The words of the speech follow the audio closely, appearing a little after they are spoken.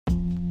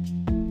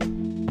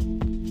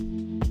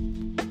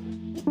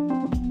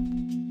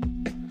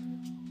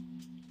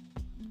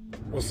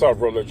What's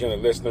up, Roller Agenda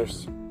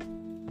listeners?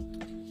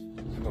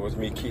 It was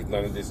me, Keith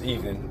London, this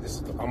evening.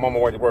 I'm on my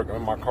way to work. I'm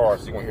in my car,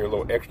 so you're going to hear a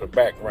little extra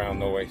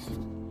background noise.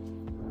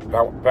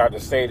 About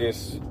to say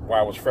this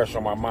while it was fresh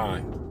on my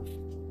mind.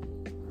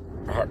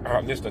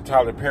 I listened to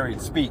Tyler Perry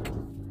speak.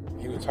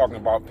 He was talking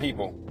about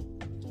people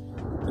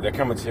that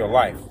come into your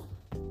life.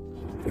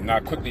 And I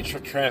quickly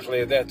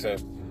translated that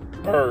to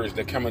birds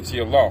that come into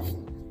your loft.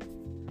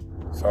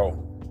 So,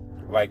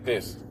 like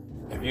this.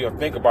 If you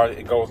think about it,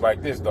 it goes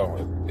like this,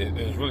 though.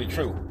 It's really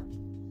true.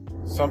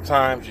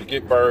 Sometimes you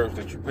get birds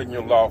that you put in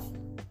your loft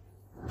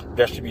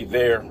that should be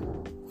there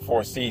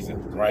for a season,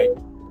 right?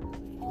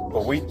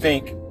 But we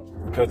think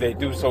because they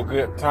do so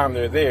good time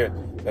they're there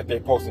that they're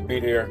supposed to be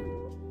there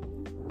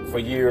for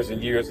years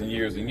and years and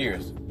years and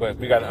years. But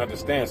we got to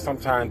understand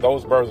sometimes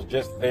those birds are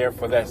just there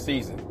for that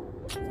season.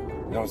 You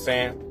know what I'm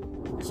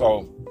saying?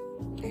 So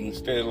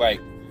instead of like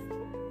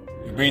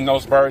you bring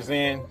those birds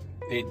in,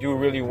 they do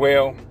really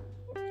well,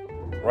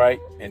 right?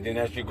 And then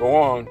as you go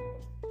on,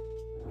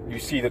 you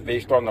see that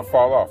they're starting to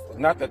fall off. It's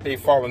not that they've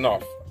fallen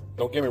off.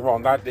 Don't get me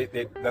wrong. Not that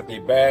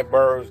they're bad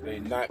birds. They're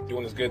not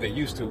doing as good as they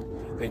used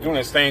to. They're doing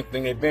the same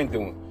thing they've been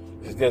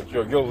doing. It's that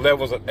your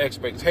levels of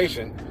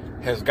expectation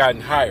has gotten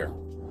higher.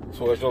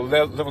 So as your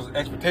levels of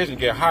expectation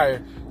get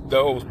higher,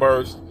 those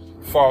birds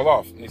fall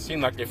off. And it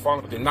seems like they're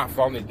falling, but they're not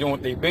falling. They're doing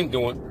what they've been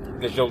doing.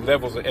 That your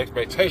levels of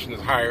expectation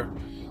is higher.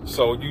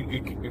 So you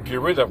get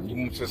rid of them. You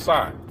move to the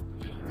side.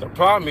 The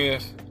problem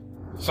is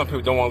some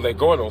people don't want to let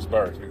go of those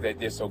birds because they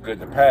did so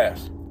good in the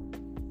past.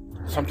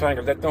 Sometimes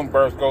you let them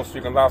birds go so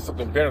you can allow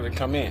something better to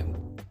come in. You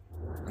know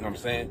what I'm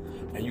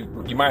saying? And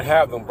you might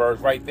have them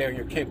birds right there in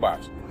your kit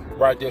box.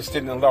 Right there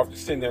sitting in the loft,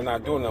 sitting there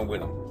not doing nothing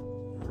with them.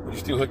 But you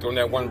still hooked on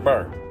that one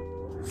bird.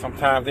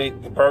 Sometimes the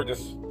bird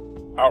just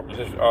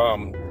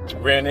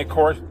ran their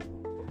course.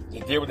 They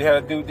did what they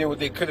had to do, did what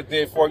they could have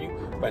did for you.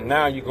 But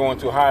now you're going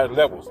to higher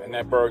levels and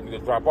that bird needs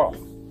to drop off.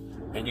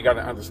 And you got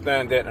to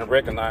understand that and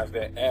recognize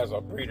that as a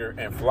breeder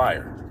and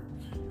flyer.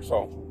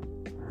 So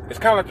it's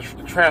kind of like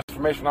the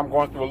transformation I'm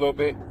going through a little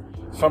bit.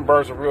 Some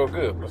birds are real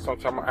good, but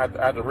sometimes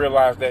I have to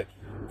realize that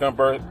some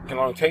birds can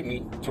only take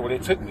me to where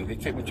they took me. They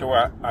took me to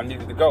where I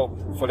needed to go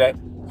for that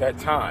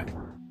time.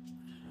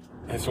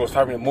 And so it's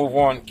time to move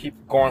on,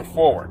 keep going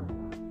forward.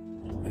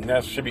 And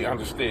that should be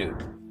understood.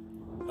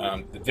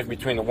 The difference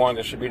between the one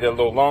that should be there a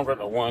little longer,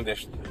 the one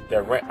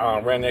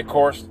that ran their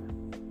course,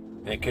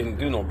 they couldn't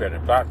do no better.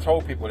 But I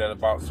told people that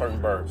about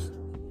certain birds.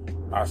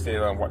 I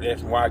said, they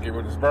asked me why I get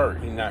rid of this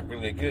bird. He's not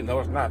really good. No,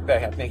 it's not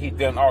that. I think he's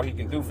done all he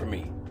can do for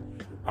me.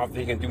 I don't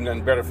think he can do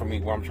nothing better for me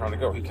where I'm trying to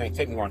go. He can't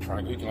take me where I'm trying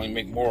to go. He can only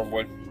make more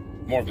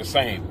of the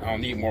same. I don't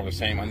need more of the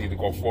same. I need to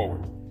go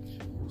forward.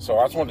 So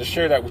I just wanted to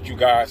share that with you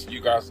guys. So you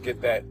guys get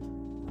that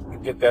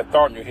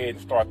thought in your head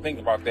and start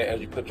thinking about that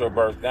as you put your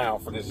birds down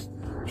for this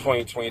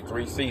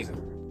 2023 season.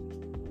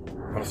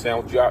 I'm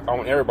saying I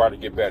want everybody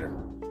to get better.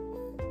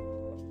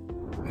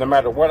 No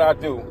matter what I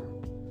do,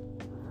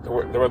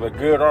 whether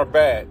good or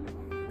bad,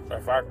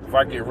 if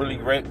I get really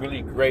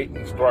great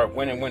and start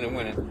winning,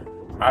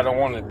 I don't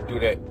want to do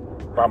that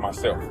by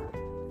myself.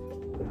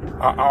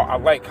 I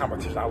like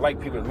competition. I like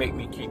people to make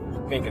me keep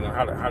thinking of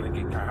how to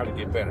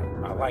get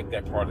better. I like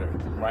that part of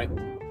it, right?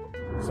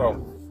 So,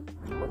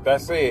 with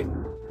that said,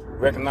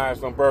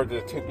 recognize them birds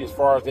that took you as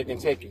far as they can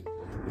take you.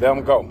 Let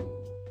them go.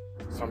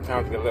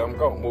 Sometimes you can let them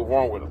go. Move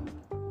on with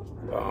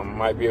them.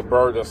 Might be a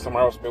bird that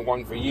somebody else has been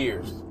wanting for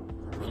years.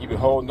 You've been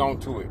holding on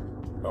to it.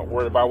 Don't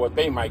worry about what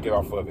they might get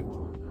off of it.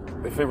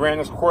 If it ran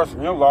its course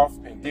in your loft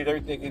and did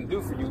everything it can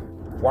do for you,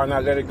 why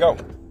not let it go?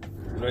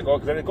 Let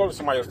it go to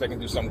somebody else that can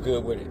do something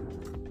good with it. You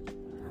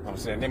know what I'm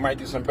saying? They might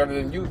do something better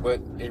than you,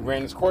 but it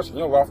ran its course in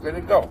your loft, let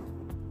it go.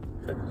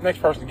 Let the next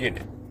person get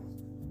it.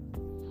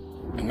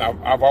 And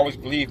I've always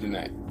believed in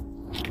that.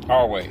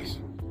 Always.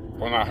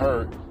 When I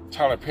heard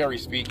Tyler Perry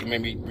speak, it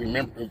made me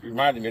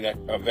reminded me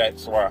of that,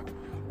 so I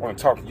want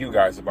to talk to you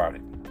guys about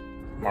it.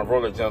 My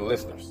Roller Agenda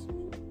listeners.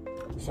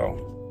 So,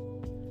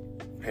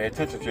 pay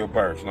attention to your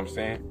birds, you know what I'm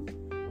saying?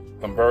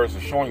 Them birds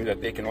are showing you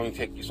that they can only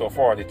take you so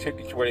far. They took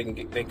you to where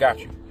they got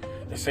you.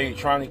 They say you're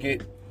trying to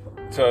get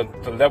to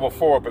level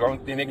 4, but the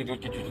only thing they can do is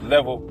get you to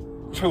level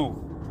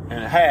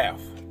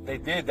 2.5. They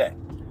did that.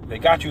 They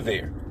got you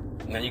there.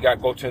 Now you got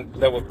to go to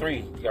level 3.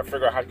 You got to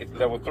figure out how to get to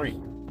level 3.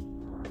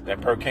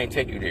 That bird can't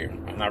take you there.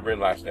 And I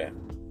realized that.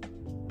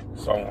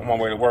 So I'm on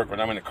my way to work,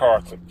 but I'm in the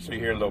car, so you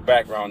hear a little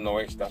background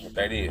noise. That's what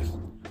that is.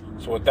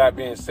 So with that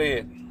being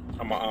said,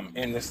 I'm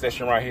in this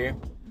session right here.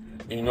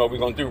 And you know what we're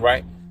going to do,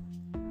 right?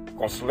 We're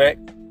going to select,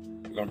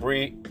 we're going to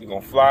breed, we're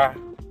going to fly,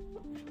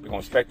 we're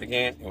going to select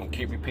again, and we're going to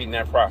keep repeating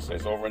that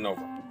process over and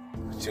over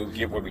until we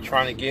get what we're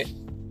trying to get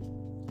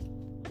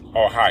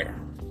or higher.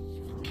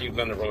 Keep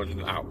letting the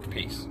roller out.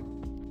 Peace.